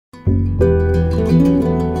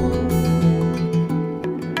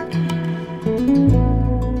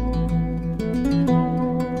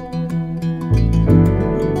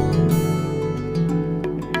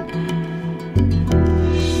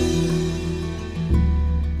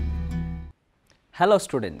Hello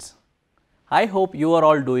students, I hope you are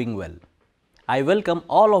all doing well. I welcome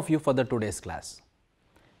all of you for the today's class.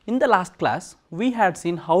 In the last class, we had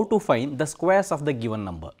seen how to find the squares of the given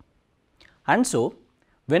number. And so,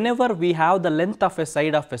 whenever we have the length of a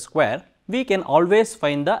side of a square, we can always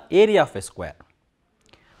find the area of a square.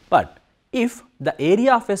 But if the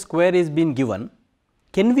area of a square is being given,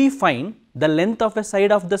 can we find the length of a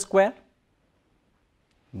side of the square?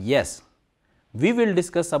 Yes, we will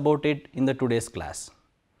discuss about it in the today's class.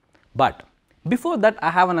 But before that, I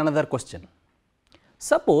have another question.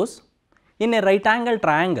 Suppose in a right angle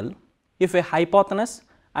triangle, if a hypotenuse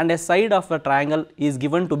and a side of a triangle is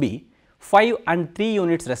given to be 5 and 3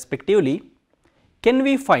 units respectively, can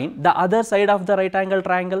we find the other side of the right angle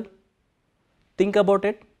triangle? Think about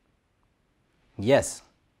it. Yes,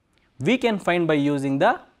 we can find by using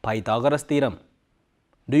the Pythagoras theorem.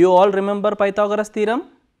 Do you all remember Pythagoras theorem?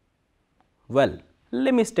 Well,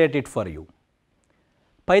 let me state it for you.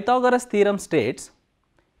 Pythagoras theorem states,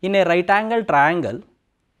 in a right angle triangle,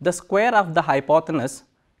 the square of the hypotenuse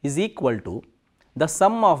is equal to the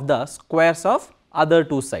sum of the squares of other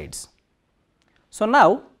two sides. So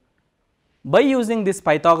now, by using this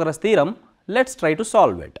Pythagoras theorem, let us try to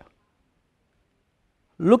solve it.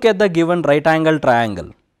 Look at the given right angle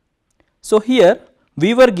triangle. So here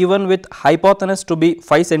we were given with hypotenuse to be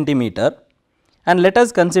 5 centimeter, and let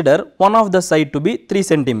us consider one of the side to be 3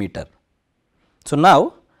 centimeter. So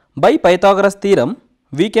now by Pythagoras theorem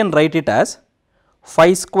we can write it as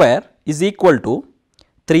 5 square is equal to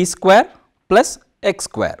 3 square plus x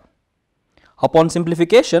square. Upon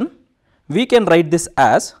simplification, we can write this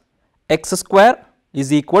as x square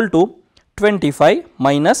is equal to 25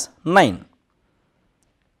 minus 9,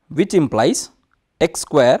 which implies x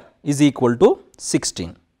square is equal to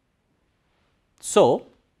 16. So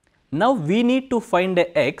now we need to find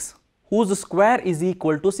a x whose square is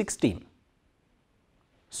equal to 16.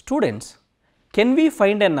 Students, can we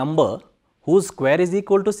find a number whose square is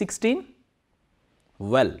equal to 16?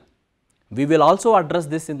 Well, we will also address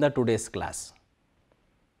this in the today's class.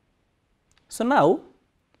 So now,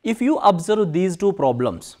 if you observe these two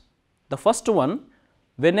problems, the first one,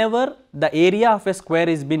 whenever the area of a square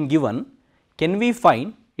is been given, can we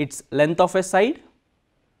find its length of a side?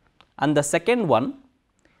 And the second one,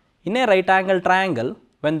 in a right angle triangle,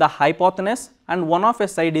 when the hypotenuse and one of a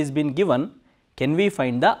side is been given, can we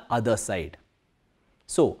find the other side?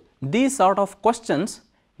 So these sort of questions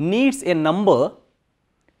needs a number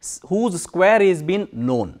whose square is been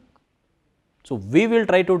known. So we will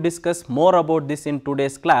try to discuss more about this in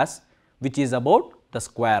today's class, which is about the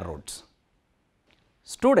square roots.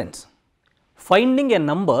 Students, finding a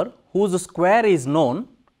number whose square is known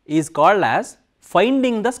is called as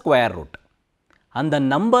finding the square root, and the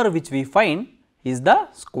number which we find is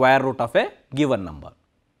the square root of a given number.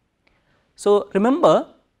 So remember,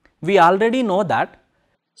 we already know that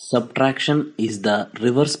subtraction is the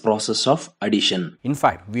reverse process of addition. In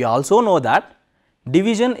fact, we also know that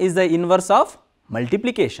division is the inverse of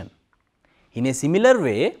multiplication. In a similar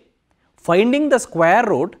way, finding the square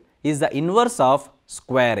root is the inverse of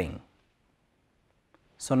squaring.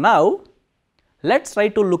 So now, let us try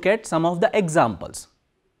to look at some of the examples.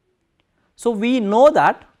 So we know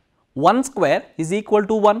that 1 square is equal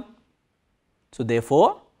to 1. So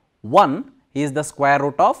therefore, 1 is the square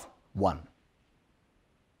root of 1.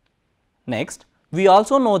 Next, we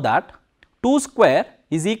also know that 2 square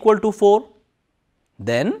is equal to 4.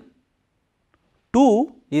 Then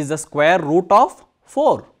 2 is the square root of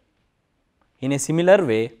 4. In a similar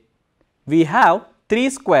way, we have 3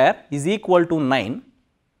 square is equal to 9,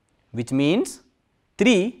 which means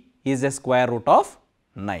 3 is the square root of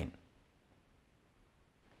 9.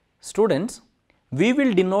 Students, we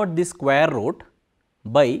will denote this square root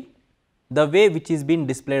by the way which is being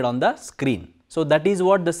displayed on the screen. So that is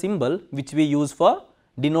what the symbol which we use for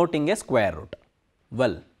denoting a square root.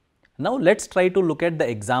 Well, now let us try to look at the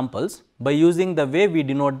examples by using the way we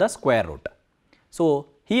denote the square root. So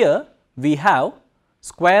here we have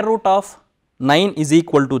square root of 9 is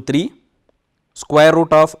equal to 3, square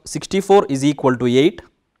root of 64 is equal to 8,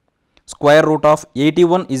 square root of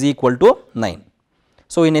 81 is equal to 9.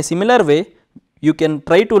 So in a similar way, you can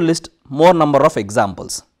try to list more number of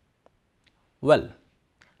examples. Well,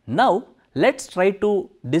 now let us try to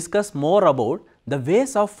discuss more about the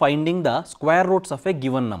ways of finding the square roots of a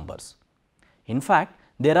given numbers. In fact,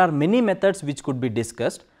 there are many methods which could be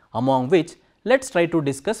discussed, among which let us try to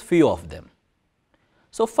discuss few of them.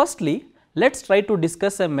 So firstly, let us try to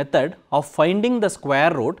discuss a method of finding the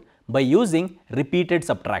square root by using repeated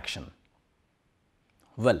subtraction.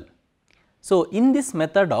 Well, so in this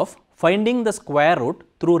method of finding the square root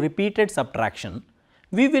through repeated subtraction,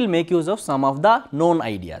 we will make use of some of the known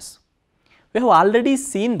ideas. We have already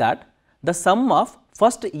seen that the sum of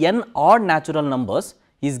first n odd natural numbers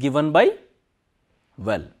is given by,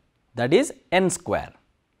 well, that is n square.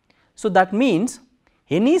 So, that means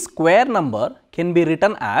any square number can be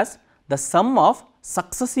written as the sum of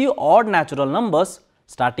successive odd natural numbers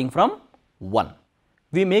starting from 1.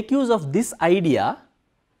 We make use of this idea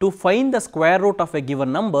to find the square root of a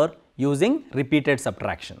given number using repeated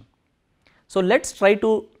subtraction. So, let us try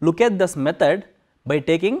to look at this method by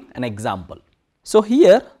taking an example. So,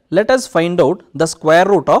 here let us find out the square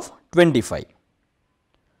root of 25.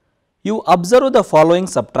 You observe the following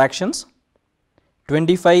subtractions: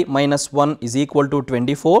 25 minus 1 is equal to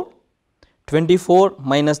 24, 24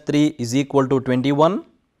 minus 3 is equal to 21,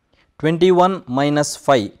 21 minus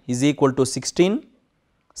 5 is equal to 16,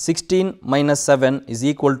 16 minus 7 is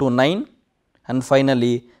equal to 9, and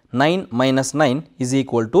finally 9 minus 9 is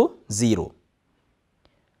equal to 0.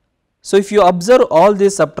 So, if you observe all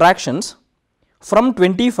these subtractions, from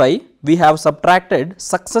 25 we have subtracted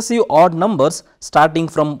successive odd numbers starting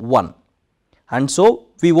from 1, and so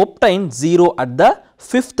we obtain 0 at the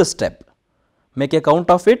 5th step. Make a count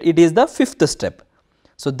of it, it is the 5th step.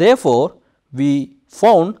 So, therefore, we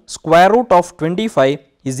found square root of 25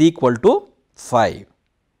 is equal to 5.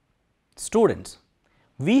 Students,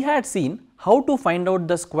 we had seen how to find out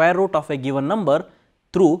the square root of a given number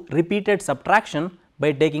through repeated subtraction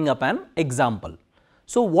by taking up an example.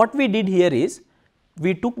 So, what we did here is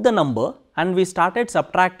we took the number and we started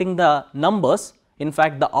subtracting the numbers, in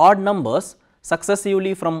fact the odd numbers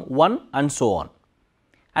successively from 1 and so on,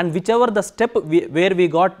 and whichever the step where we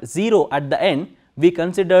got 0 at the end, we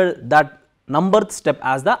considered that numbered step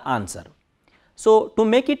as the answer. So, to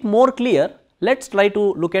make it more clear, let us try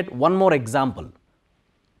to look at one more example.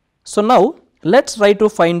 So, now let us try to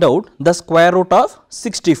find out the square root of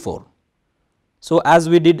 64. So, as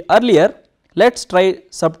we did earlier, let us try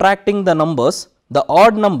subtracting the numbers, the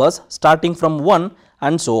odd numbers starting from 1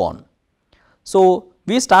 and so on. So,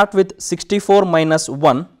 we start with 64 minus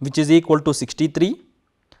 1, which is equal to 63,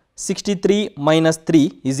 63 minus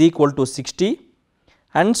 3 is equal to 60,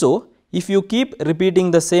 and so if you keep repeating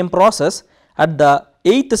the same process, at the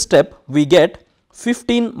 8th step we get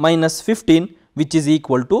 15 minus 15, which is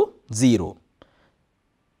equal to 0.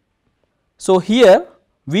 So, here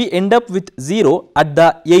we end up with 0 at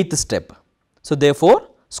the 8th step. So, therefore,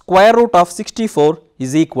 square root of 64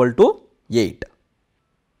 is equal to 8.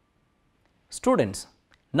 Students,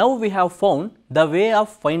 now we have found the way of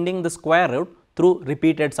finding the square root through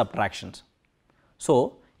repeated subtractions.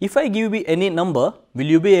 So, if I give you any number, will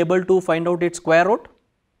you be able to find out its square root?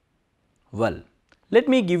 Well, let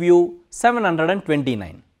me give you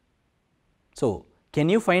 729. So, can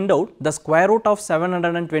you find out the square root of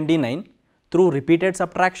 729 through repeated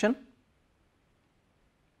subtraction?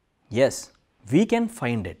 Yes, we can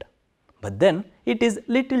find it, but then it is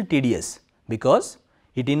little tedious because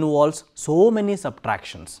it involves so many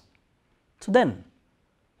subtractions. So, then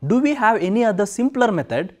do we have any other simpler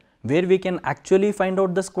method where we can actually find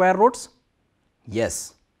out the square roots?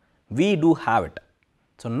 Yes, we do have it.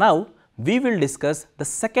 So, now we will discuss the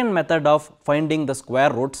second method of finding the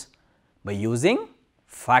square roots by using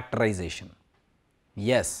factorization.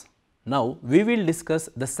 Yes, now we will discuss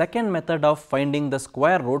the second method of finding the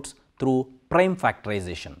square roots through prime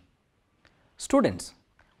factorization. Students,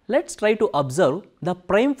 let us try to observe the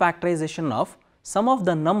prime factorization of some of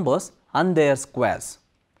the numbers and their squares.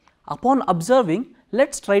 Upon observing, let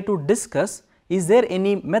us try to discuss, is there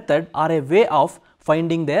any method or a way of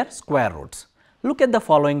finding their square roots. Look at the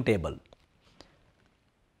following table.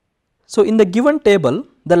 So, in the given table,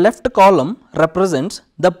 the left column represents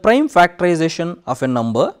the prime factorization of a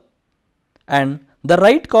number and the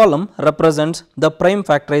right column represents the prime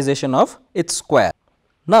factorization of its square.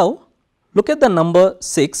 Now, look at the number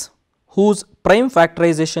 6, whose prime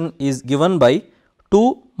factorization is given by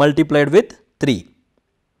 2 multiplied with 3.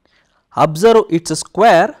 Observe its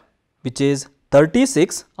square, which is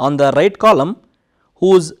 36 on the right column,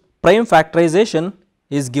 whose prime factorization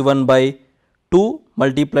is given by 2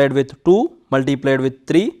 multiplied with 2 multiplied with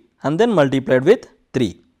 3 and then multiplied with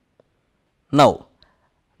 3. Now,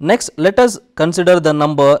 next let us consider the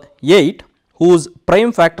number 8, whose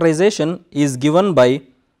prime factorization is given by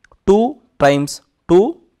 2 times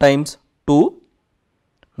 2 times 2.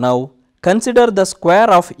 Now, consider the square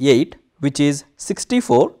of 8, which is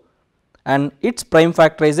 64, and its prime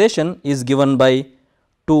factorization is given by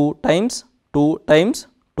 2 times 2 times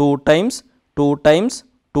 2 times 2 times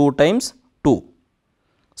 2 times 2.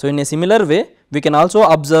 So, in a similar way, we can also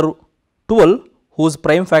observe 12, whose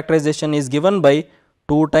prime factorization is given by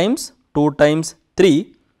 2 times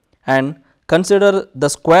 3, and consider the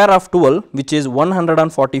square of 12, which is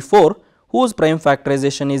 144, whose prime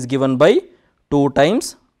factorization is given by 2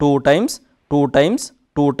 times, 2 times, 2 times,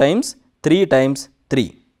 2 times, 3 times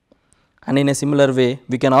 3. And in a similar way,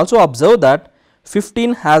 we can also observe that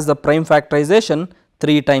 15 has the prime factorization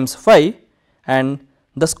 3 times 5, and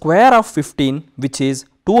the square of 15, which is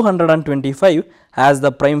 225, has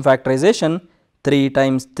the prime factorization 3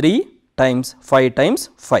 times 3 times 5 times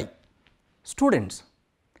 5. Students,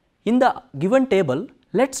 in the given table,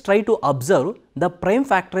 let us try to observe the prime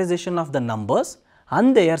factorization of the numbers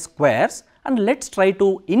and their squares, and let us try to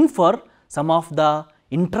infer some of the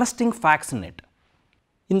interesting facts in it.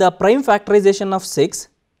 In the prime factorization of 6,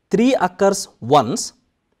 3 occurs once,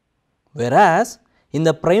 whereas in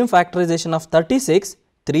the prime factorization of 36,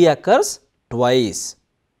 3 occurs twice.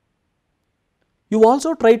 You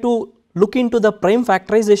also try to look into the prime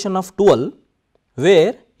factorization of 12,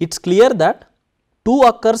 where it is clear that 2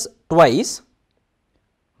 occurs twice,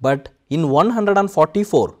 but in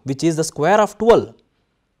 144, which is the square of 12,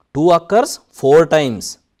 2 occurs 4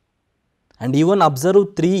 times, and even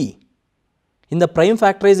observe 3. In the prime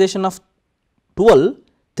factorization of 12,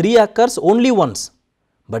 3 occurs only once,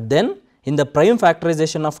 but then in the prime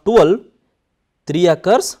factorization of 12, 3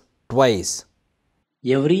 occurs twice.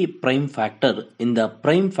 Every prime factor in the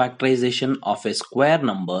prime factorization of a square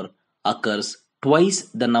number occurs twice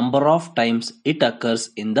the number of times it occurs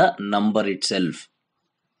in the number itself.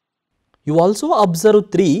 You also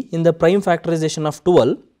observe 3 in the prime factorization of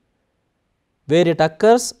 12, where it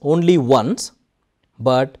occurs only once,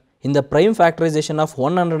 but in the prime factorization of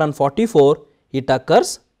 144, it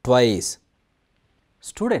occurs twice.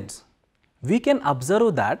 Students, we can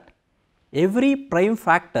observe that every prime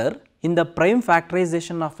factor in the prime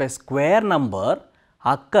factorization of a square number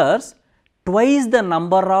occurs twice the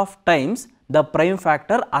number of times the prime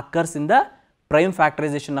factor occurs in the prime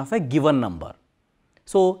factorization of a given number.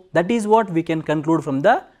 So, that is what we can conclude from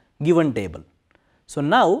the given table. So,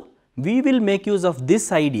 now we will make use of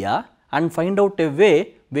this idea and find out a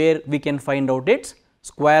way where we can find out its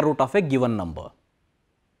square root of a given number.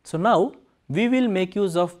 So, now we will make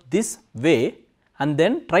use of this way and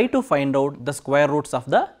then try to find out the square roots of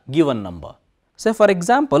the given number. Say for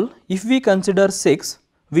example, if we consider 6,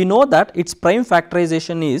 we know that its prime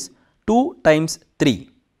factorization is 2 times 3,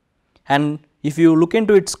 and if you look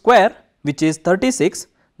into its square, which is 36,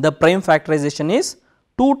 the prime factorization is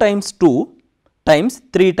 2 times 2 times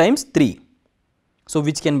 3 times 3. So,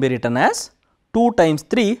 which can be written as 2 times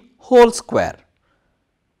 3 whole square.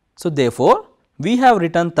 So, therefore, we have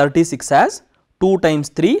written 36 as 2 times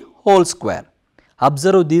 3 whole square.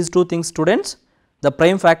 Observe these two things, students. The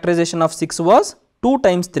prime factorization of 6 was 2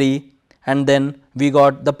 times 3, and then we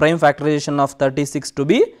got the prime factorization of 36 to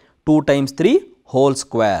be 2 times 3 whole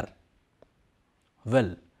square.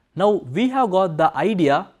 Well, now we have got the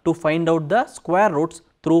idea to find out the square roots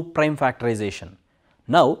through prime factorization.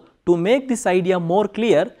 Now, to make this idea more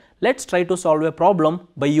clear, let us try to solve a problem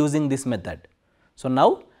by using this method. So,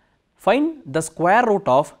 now find the square root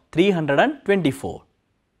of 324.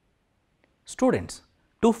 Students,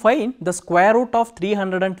 to find the square root of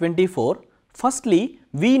 324, firstly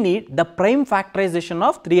we need the prime factorization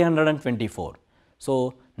of 324.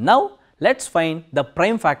 So, now let us find the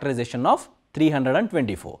prime factorization of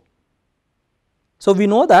 324. So, we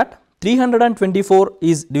know that 324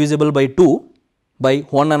 is divisible by 2 by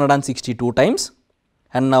 162 times,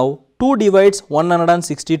 and now 2 divides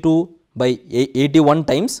 162 by 81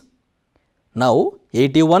 times. Now,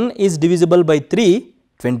 81 is divisible by 3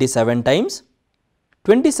 27 times,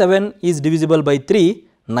 27 is divisible by 3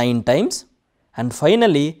 9 times, and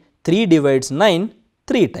finally 3 divides 9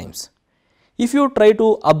 3 times. If you try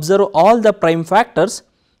to observe all the prime factors,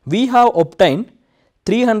 we have obtained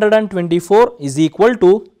 324 is equal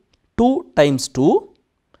to 2 times 2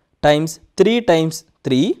 times 3 times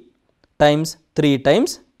 3 times 3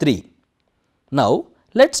 times 3. Now,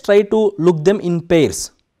 let us try to look them in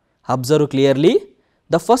pairs. Observe clearly,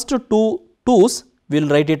 the first two 2's will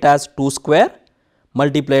write it as 2 square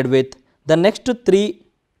multiplied with the next 3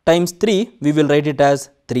 times 3 we will write it as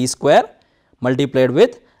 3 square multiplied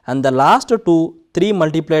with, and the last 3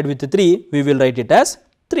 multiplied with 3 we will write it as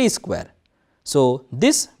 3 square. So,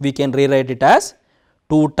 this we can rewrite it as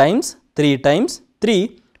 2 times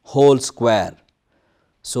 3 whole square.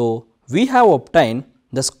 So, we have obtained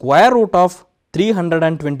the square root of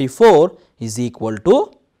 324 is equal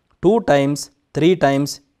to 2 times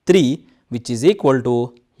 3, which is equal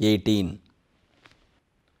to 18.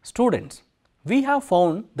 Students, we have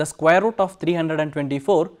found the square root of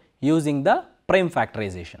 324 using the prime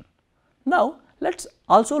factorization. Now, let us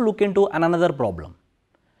also look into another problem.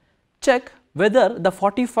 Check whether the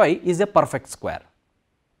 45 is a perfect square.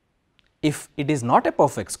 If it is not a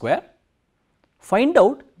perfect square, find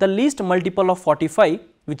out the least multiple of 45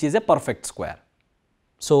 which is a perfect square.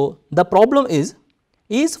 So, the problem is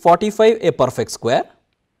 45 a perfect square?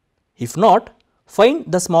 If not, find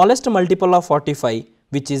the smallest multiple of 45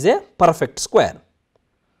 which is a perfect square.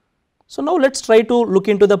 So, now let us try to look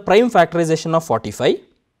into the prime factorization of 45.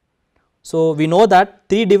 So, we know that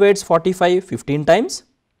 3 divides 45 15 times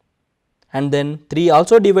and then 3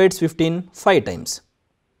 also divides 15 5 times.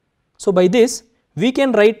 So, by this we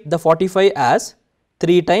can write the 45 as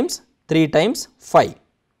 3 times 5.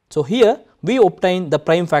 So, here we obtain the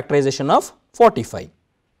prime factorization of 45.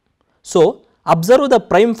 So, observe the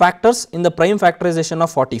prime factors in the prime factorization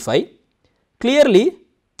of 45. Clearly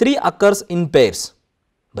 3 occurs in pairs,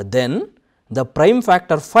 but then the prime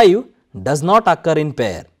factor 5 does not occur in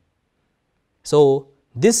pair. So,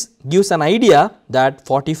 this gives an idea that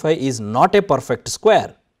 45 is not a perfect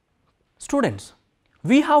square. Students,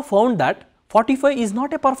 we have found that 45 is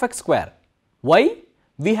not a perfect square. Why?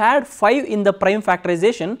 We had 5 in the prime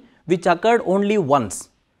factorization which occurred only once.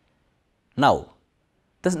 Now,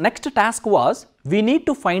 the next task was we need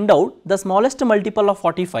to find out the smallest multiple of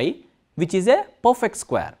 45 which is a perfect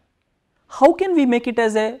square. How can we make it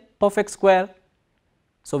as a perfect square?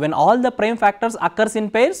 So, when all the prime factors occurs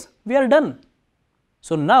in pairs, we are done.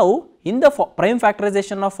 So, now in the prime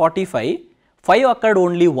factorization of 45, 5 occurred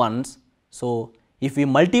only once. So, if we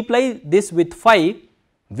multiply this with 5,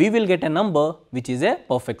 we will get a number which is a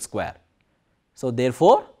perfect square. So,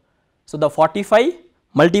 therefore, the 45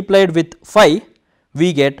 multiplied with 5,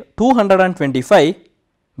 we get 225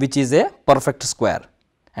 which is a perfect square,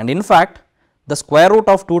 and in fact, the square root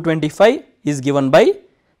of 225 is given by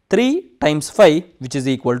 3 times 5 which is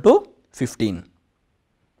equal to 15.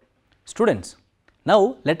 Students,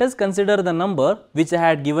 now let us consider the number which I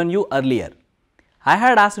had given you earlier. I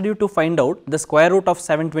had asked you to find out the square root of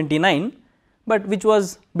 729, but which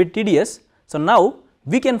was bit tedious. So, now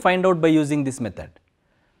we can find out by using this method.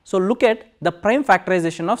 So, look at the prime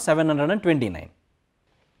factorization of 729.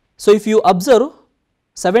 So, if you observe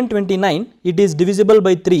 729, it is divisible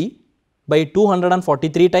by 3 by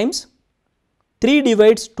 243 times. 3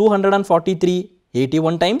 divides 243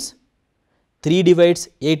 81 times, 3 divides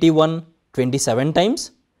 81 27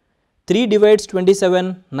 times, 3 divides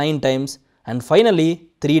 27 9 times, and finally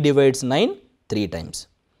 3 divides 9 3 times.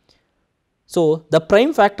 So, the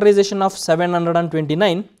prime factorization of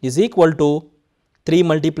 729 is equal to 3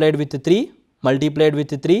 multiplied with 3 multiplied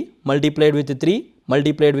with 3 multiplied with 3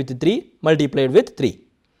 multiplied with 3 multiplied with 3.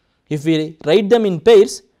 If we write them in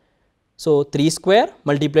pairs, so 3 square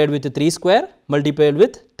multiplied with 3 square multiplied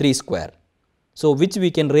with 3 square. So, which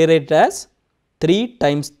we can rewrite as 3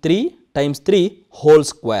 times 3 times 3 whole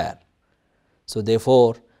square. So,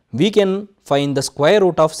 therefore, we can find the square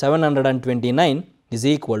root of 729 is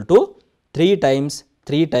equal to 3 times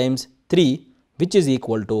 3 which is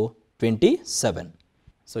equal to 27.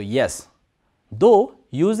 So, yes, though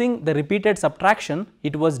using the repeated subtraction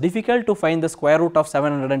it was difficult to find the square root of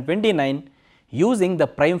 729, using the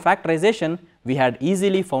prime factorization we had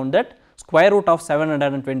easily found that square root of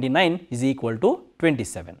 729 is equal to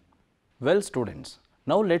 27. Well students,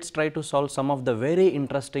 now let us try to solve some of the very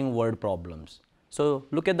interesting word problems. So,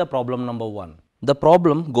 look at the problem number 1. The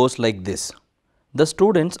problem goes like this. The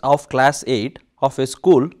students of class 8 of a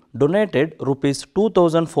school donated rupees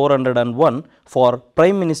 2401 for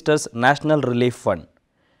Prime Minister's National Relief Fund.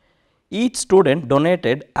 Each student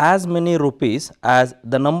donated as many rupees as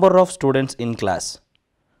the number of students in class.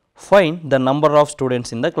 Find the number of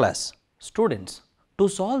students in the class. Students, to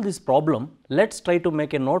solve this problem, let us try to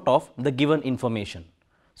make a note of the given information.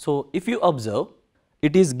 So, if you observe,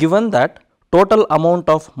 it is given that total amount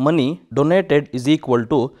of money donated is equal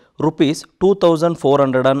to rupees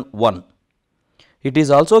 2401. It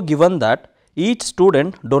is also given that each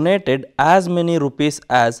student donated as many rupees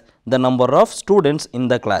as the number of students in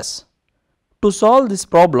the class. To solve this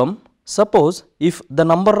problem, suppose if the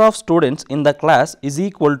number of students in the class is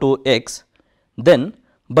equal to x, then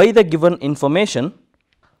by the given information,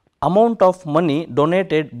 amount of money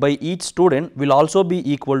donated by each student will also be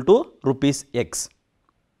equal to rupees x.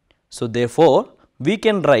 So, therefore, we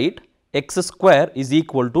can write x square is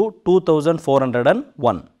equal to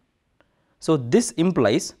 2401. So, this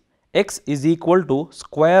implies x is equal to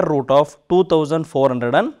square root of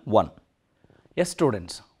 2401. Yes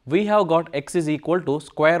students, we have got x is equal to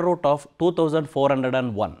square root of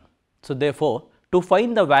 2401. So, therefore, to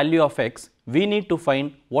find the value of x, we need to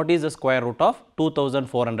find what is the square root of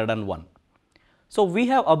 2401. So, we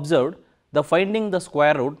have observed the finding the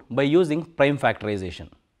square root by using prime factorization.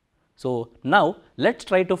 So, now let us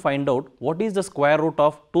try to find out what is the square root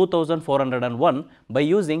of 2401 by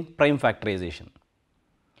using prime factorization.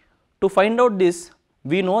 To find out this,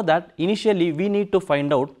 we know that initially we need to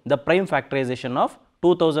find out the prime factorization of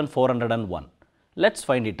 2401. Let us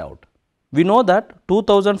find it out. We know that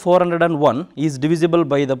 2401 is divisible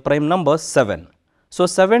by the prime number 7. So,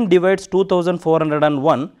 7 divides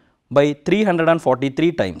 2401 by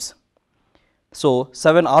 343 times. So,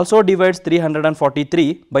 7 also divides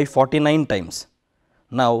 343 by 49 times.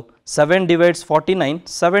 Now, 7 divides 49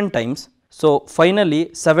 7 times. So,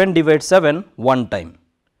 finally 7 divides 7 1 time.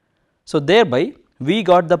 So, thereby we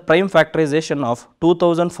got the prime factorization of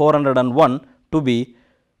 2401 to be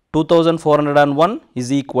 2401 is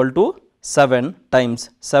equal to 7 times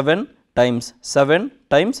 7 times 7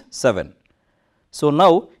 times 7. So,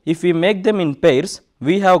 now if we make them in pairs,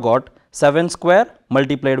 we have got 7 square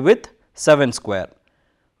multiplied with 7 square,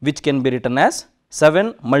 which can be written as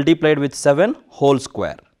 7 multiplied with 7 whole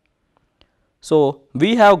square. So,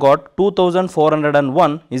 we have got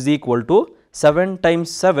 2401 is equal to 7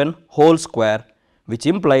 times 7 whole square, which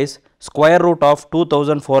implies square root of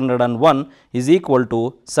 2401 is equal to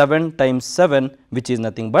 7 times 7, which is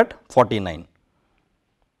nothing but 49.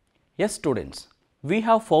 Yes students, we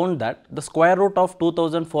have found that the square root of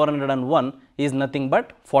 2401 is nothing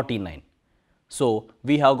but 49. So,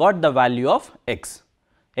 we have got the value of x.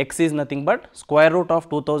 X is nothing but square root of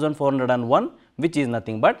 2401, which is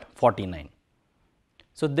nothing but 49.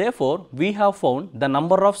 So, therefore, we have found the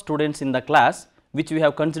number of students in the class which we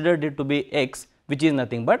have considered it to be x, which is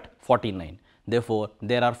nothing but 49. Therefore,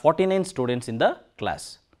 there are 49 students in the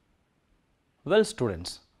class. Well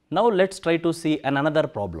students, now let us try to see another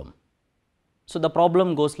problem. So, the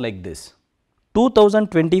problem goes like this.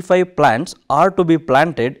 2025 plants are to be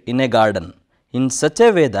planted in a garden in such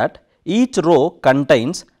a way that each row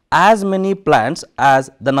contains as many plants as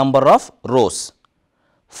the number of rows.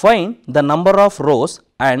 Find the number of rows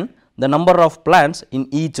and the number of plants in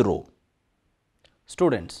each row.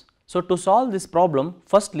 Students, so to solve this problem,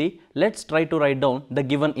 firstly let us try to write down the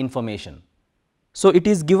given information. So, it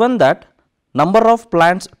is given that number of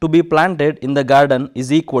plants to be planted in the garden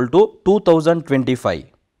is equal to 2025.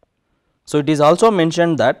 So, it is also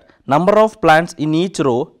mentioned that number of plants in each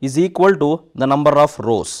row is equal to the number of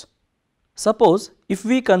rows. Suppose if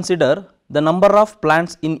we consider the number of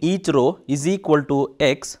plants in each row is equal to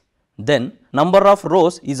x, then number of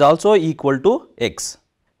rows is also equal to x.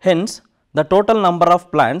 Hence, the total number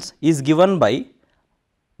of plants is given by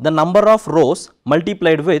the number of rows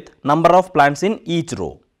multiplied with number of plants in each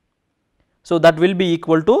row. So, that will be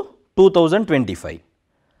equal to 2025.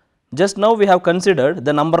 Just now we have considered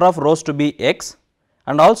the number of rows to be x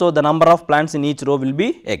and also the number of plants in each row will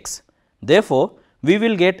be x. Therefore, we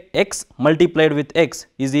will get x multiplied with x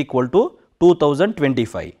is equal to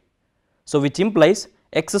 2025. So, which implies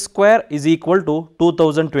x square is equal to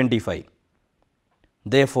 2025.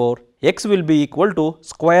 Therefore, x will be equal to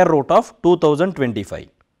square root of 2025.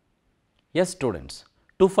 Yes students,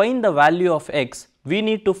 to find the value of x, we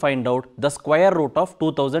need to find out the square root of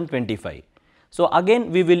 2025. So,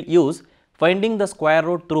 again we will use finding the square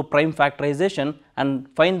root through prime factorization and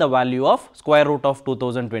find the value of square root of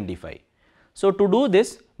 2025. So, to do this,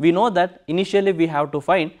 we know that initially we have to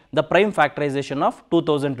find the prime factorization of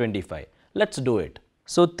 2025. Let us do it.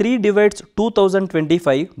 So, 3 divides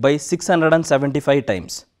 2025 by 675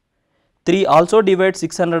 times. 3 also divides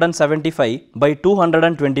 675 by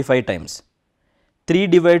 225 times. 3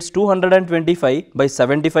 divides 225 by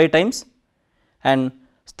 75 times and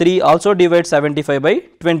 3 also divides 75 by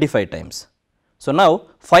 25 times. So, now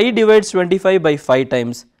 5 divides 25 by 5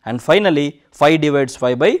 times and finally 5 divides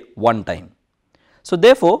 5 by 1 time. So,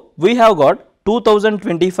 therefore, we have got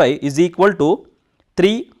 2025 is equal to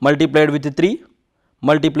 3 multiplied with 3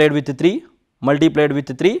 multiplied with 3 multiplied with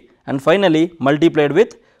 3 and finally multiplied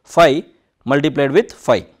with 5 multiplied with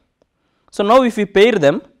 5. So, now if we pair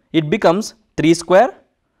them, it becomes 3 square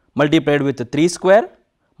multiplied with 3 square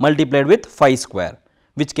multiplied with 5 square,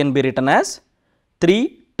 which can be written as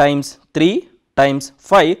 3 times 3 times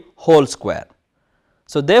 5 whole square.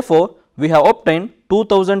 So, therefore, we have obtained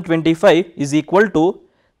 2025 is equal to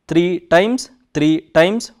 3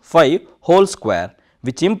 times 5 whole square,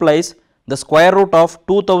 which implies the square root of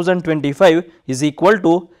 2025 is equal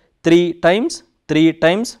to 3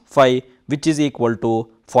 times 5, which is equal to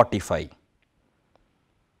 45.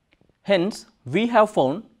 Hence, we have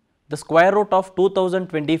found the square root of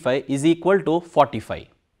 2025 is equal to 45.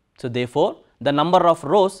 So, therefore, the number of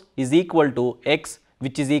rows is equal to x,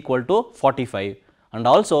 which is equal to 45, and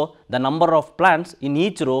also the number of plants in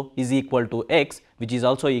each row is equal to x, which is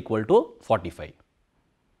also equal to 45.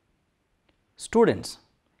 Students,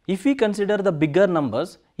 If we consider the bigger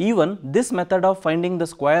numbers, even this method of finding the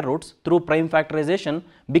square roots through prime factorization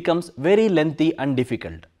becomes very lengthy and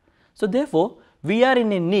difficult. So therefore, we are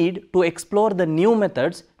in a need to explore the new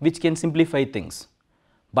methods which can simplify things.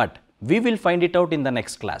 But we will find it out in the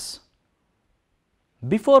next class.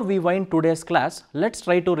 Before we wind today's class, let's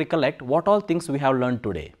try to recollect what all things we have learned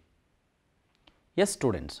today. Yes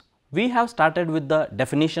students, we have started with the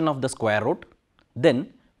definition of the square root.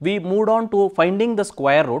 Then we moved on to finding the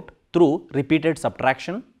square root through repeated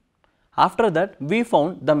subtraction. After that, we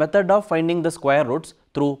found the method of finding the square roots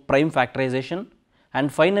through prime factorization.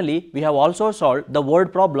 And finally, we have also solved the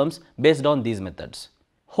word problems based on these methods.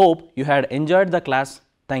 Hope you had enjoyed the class.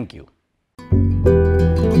 Thank you.